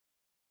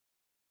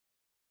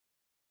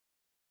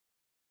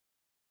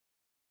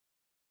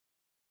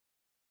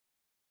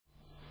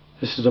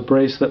This is a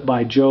bracelet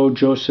by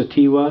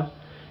Joseytewa.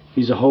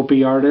 He's a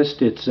Hopi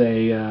artist. It's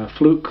a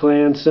flute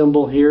clan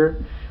symbol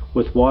here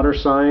with water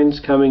signs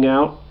coming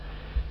out.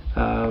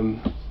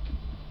 Some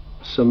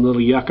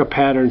little yucca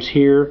patterns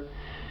here.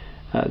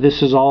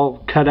 This is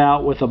all cut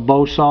out with a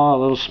bow saw, a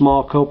little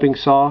small coping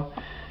saw.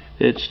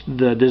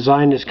 The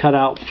design is cut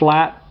out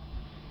flat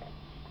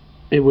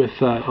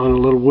with on a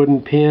little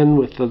wooden pin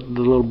with the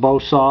little bow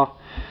saw.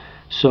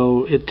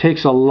 So it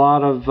takes a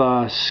lot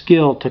of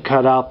skill to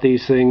cut out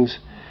these things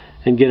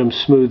and get them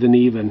smooth and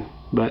even.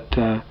 But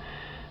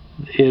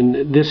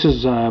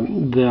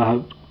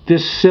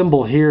this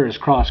symbol here is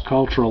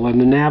cross-cultural. In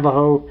the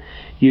Navajo,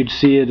 you'd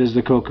see it as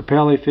the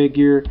Kokopelli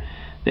figure.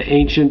 The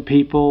ancient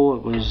people,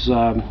 it was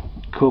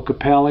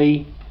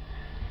Kokopelli,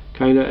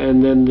 kind of,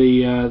 and then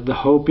the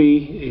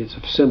Hopi is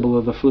a symbol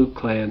of the flute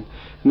clan,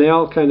 and they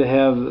all kind of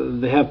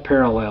have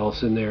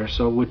parallels in there.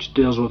 So which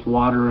deals with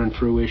water and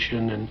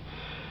fruition and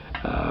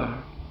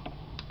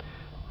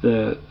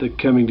the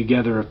coming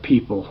together of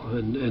people,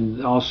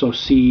 and also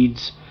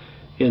seeds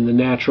in the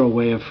natural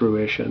way of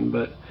fruition.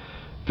 But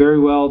very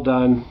well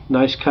done,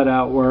 nice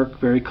cutout work,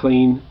 very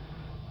clean.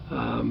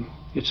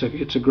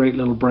 It's a great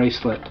little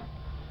bracelet.